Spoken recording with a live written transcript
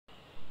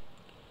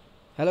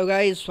Hello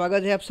guys,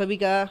 स्वागत है आप सभी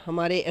का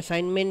हमारे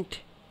असाइनमेंट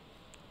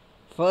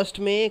फर्स्ट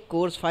में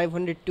course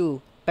 502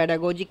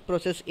 pedagogic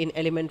process in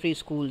elementary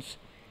schools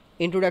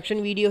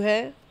introduction video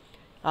है।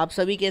 आप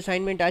सभी के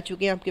असाइनमेंट आ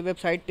चुके हैं आपके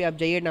वेबसाइट पे, आप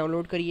जाइए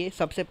डाउनलोड करिए।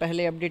 सबसे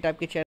पहले अपडेट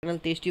आपके चैनल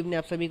तेज ट्यूब ने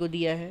आप सभी को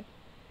दिया है।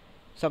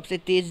 सबसे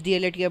तेज़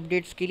D.El.Ed की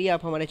अपडेट्स के लिए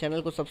आप हमारे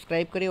चैनल को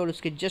सब्सक्राइब करें और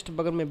उसके जस्ट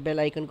बगल में बेल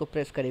आइकन को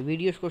प्रेस करें,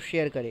 वीडियोज़ को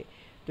शेयर करें।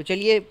 तो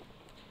चलिए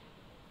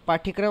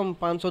पाठ्यक्रम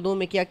 502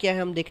 में क्या क्या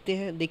है हम देखते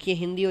हैं। देखिए,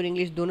 हिंदी और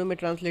इंग्लिश दोनों में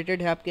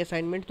ट्रांसलेटेड है आपके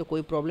असाइनमेंट, तो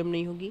कोई प्रॉब्लम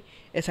नहीं होगी।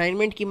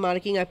 असाइनमेंट की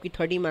मार्किंग आपकी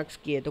 30 मार्क्स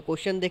की है। तो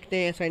क्वेश्चन देखते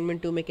हैं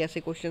असाइनमेंट 2 में कैसे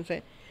क्वेश्चन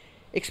है।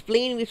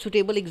 Explain with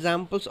suitable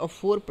examples of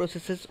 4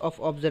 processes of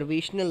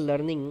observational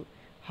learning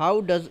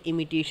how does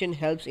imitation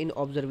helps in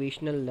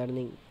observational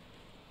learning.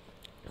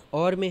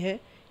 और में है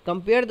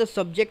compare the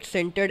subject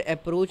centred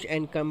approach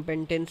and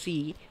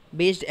कंपेटेंसी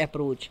based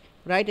approach,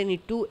 right any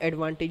 2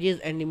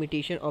 advantages and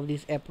limitation of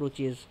this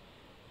approaches.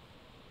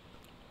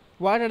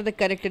 What are the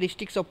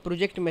characteristics of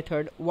project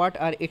method? What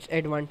are its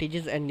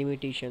advantages and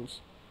limitations?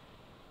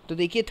 तो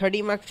देखिए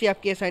 30 marks की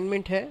आपकी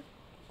assignment है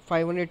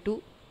 502,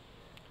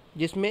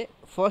 जिसमें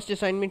first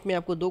assignment में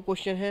आपको 2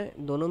 question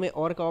हैं, दोनों में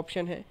और का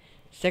ऑप्शन है।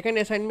 सेकंड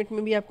असाइनमेंट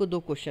में भी आपको 2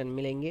 क्वेश्चन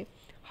मिलेंगे।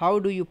 How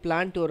do you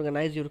plan to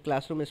organise your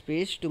classroom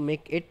space to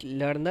make it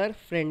learner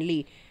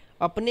friendly.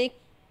 अपने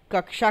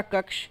कक्षा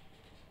कक्ष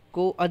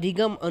को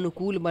अधिगम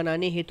अनुकूल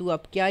बनाने हेतु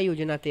आप क्या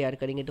योजना तैयार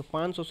करेंगे। तो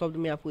 500 शब्द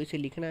में आपको इसे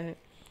लिखना है।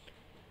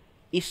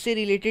 इससे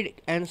रिलेटेड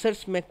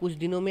आंसर्स मैं कुछ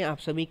दिनों में आप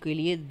सभी के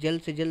लिए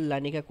जल्द से जल्द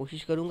लाने का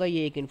कोशिश करूंगा।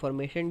 ये एक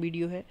इन्फॉर्मेशन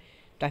वीडियो है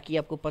ताकि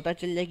आपको पता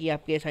चल जाए कि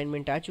आपके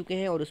असाइनमेंट आ चुके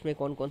हैं और उसमें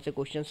कौन कौन से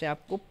क्वेश्चन से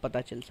आपको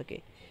पता चल सके।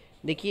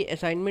 देखिए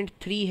असाइनमेंट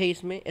 3 है,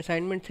 इसमें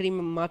असाइनमेंट 3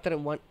 में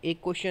मात्र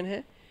एक क्वेश्चन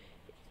है।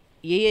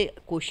 ये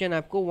क्वेश्चन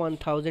आपको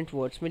 1000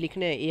 वर्ड्स में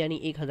लिखने हैं,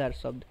 यानी 1000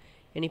 शब्द।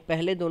 यानी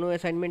पहले दोनों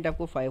असाइनमेंट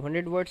आपको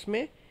 500 वर्ड्स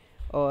में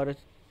और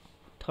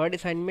थर्ड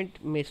असाइनमेंट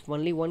में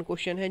ओनली 1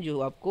 क्वेश्चन है जो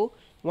आपको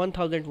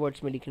 1000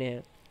 वर्ड्स में लिखने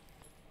हैं।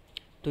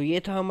 तो ये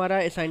था हमारा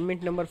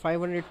असाइनमेंट नंबर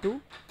 502।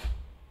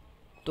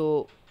 तो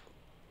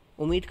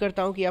उम्मीद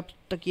करता हूँ कि आप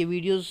तक ये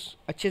वीडियोस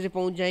अच्छे से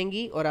पहुँच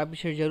जाएंगी और आप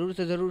इसे ज़रूर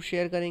से ज़रूर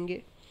शेयर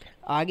करेंगे।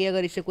 आगे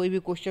अगर इससे कोई भी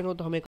क्वेश्चन हो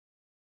तो मैं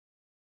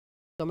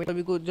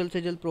सभी को जल्द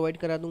से जल्द प्रोवाइड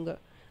करा दूंगा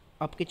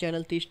आपके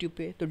चैनल तेज ट्यूब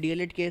पे। तो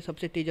D.El.Ed के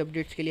सबसे तेज़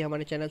अपडेट्स के लिए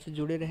हमारे चैनल से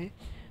जुड़े रहें।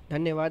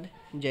 धन्यवाद।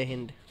 जय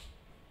हिंद।